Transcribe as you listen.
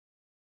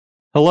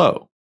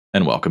Hello,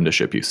 and welcome to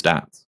ShipU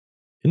Stats.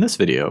 In this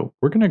video,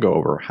 we're going to go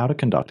over how to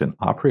conduct an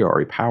a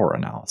priori power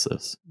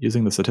analysis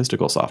using the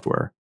statistical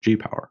software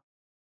Gpower.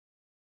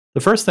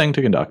 The first thing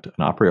to conduct an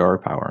a priori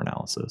power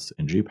analysis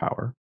in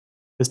Gpower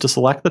is to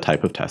select the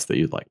type of test that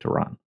you'd like to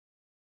run.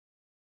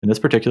 In this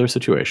particular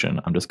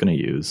situation, I'm just going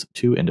to use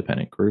two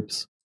independent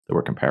groups that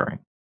we're comparing.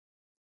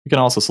 You can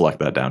also select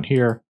that down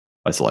here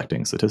by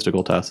selecting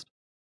statistical test.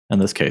 In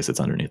this case,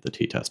 it's underneath the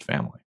t-test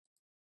family.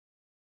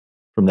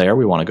 From there,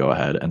 we want to go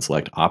ahead and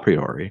select a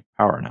priori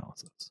power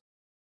analysis.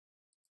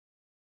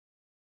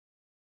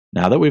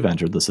 Now that we've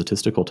entered the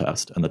statistical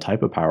test and the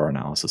type of power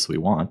analysis we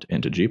want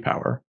into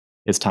Gpower,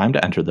 it's time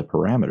to enter the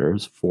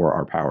parameters for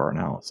our power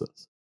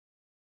analysis.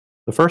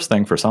 The first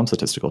thing for some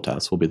statistical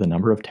tests will be the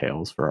number of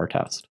tails for our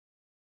test.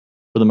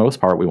 For the most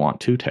part, we want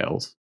 2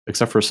 tails,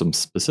 except for some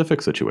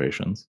specific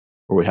situations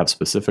where we have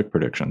specific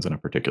predictions in a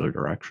particular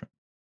direction.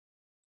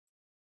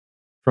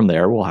 From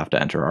there, we'll have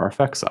to enter our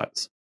effect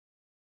size.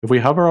 If we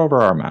hover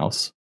over our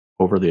mouse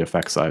over the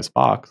effect size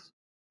box,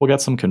 we'll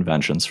get some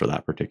conventions for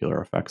that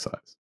particular effect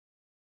size.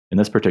 In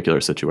this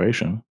particular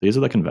situation, these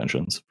are the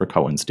conventions for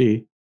Cohen's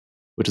d,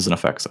 which is an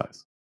effect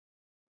size.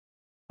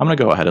 I'm going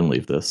to go ahead and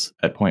leave this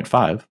at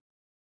 0.5,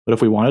 but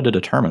if we wanted to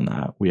determine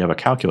that, we have a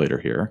calculator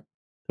here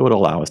that would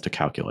allow us to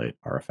calculate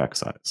our effect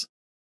size.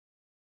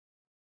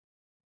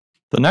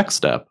 The next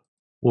step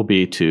will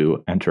be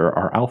to enter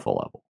our alpha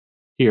level.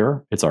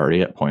 Here, it's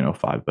already at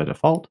 0.05 by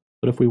default,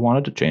 but if we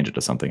wanted to change it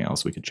to something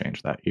else, we could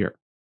change that here.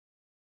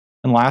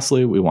 And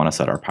lastly, we want to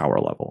set our power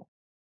level.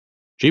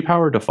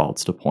 Gpower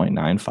defaults to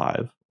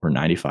 0.95 or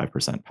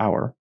 95%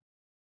 power,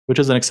 which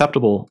is an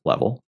acceptable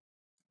level,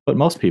 but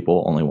most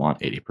people only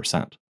want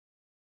 80%.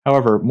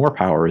 However, more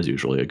power is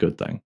usually a good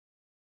thing.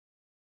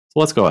 So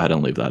let's go ahead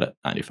and leave that at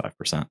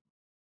 95%.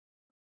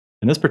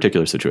 In this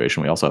particular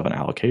situation, we also have an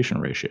allocation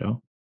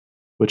ratio,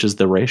 which is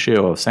the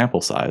ratio of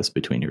sample size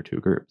between your two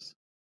groups.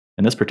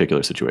 In this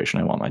particular situation,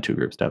 I want my two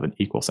groups to have an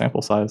equal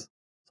sample size, so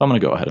I'm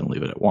going to go ahead and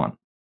leave it at 1.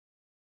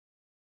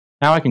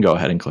 Now I can go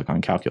ahead and click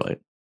on Calculate,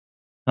 and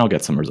I'll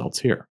get some results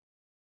here.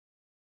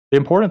 The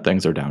important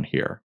things are down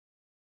here.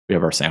 We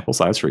have our sample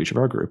size for each of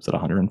our groups at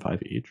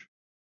 105 each,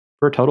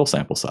 for a total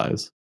sample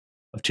size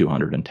of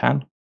 210,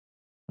 and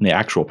the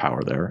actual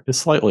power there is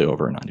slightly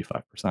over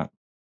 95%.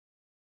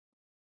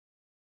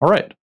 All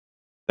right,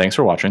 thanks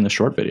for watching this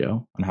short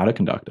video on how to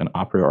conduct an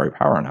a priori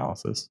power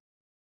analysis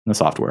in the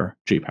software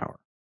Gpower.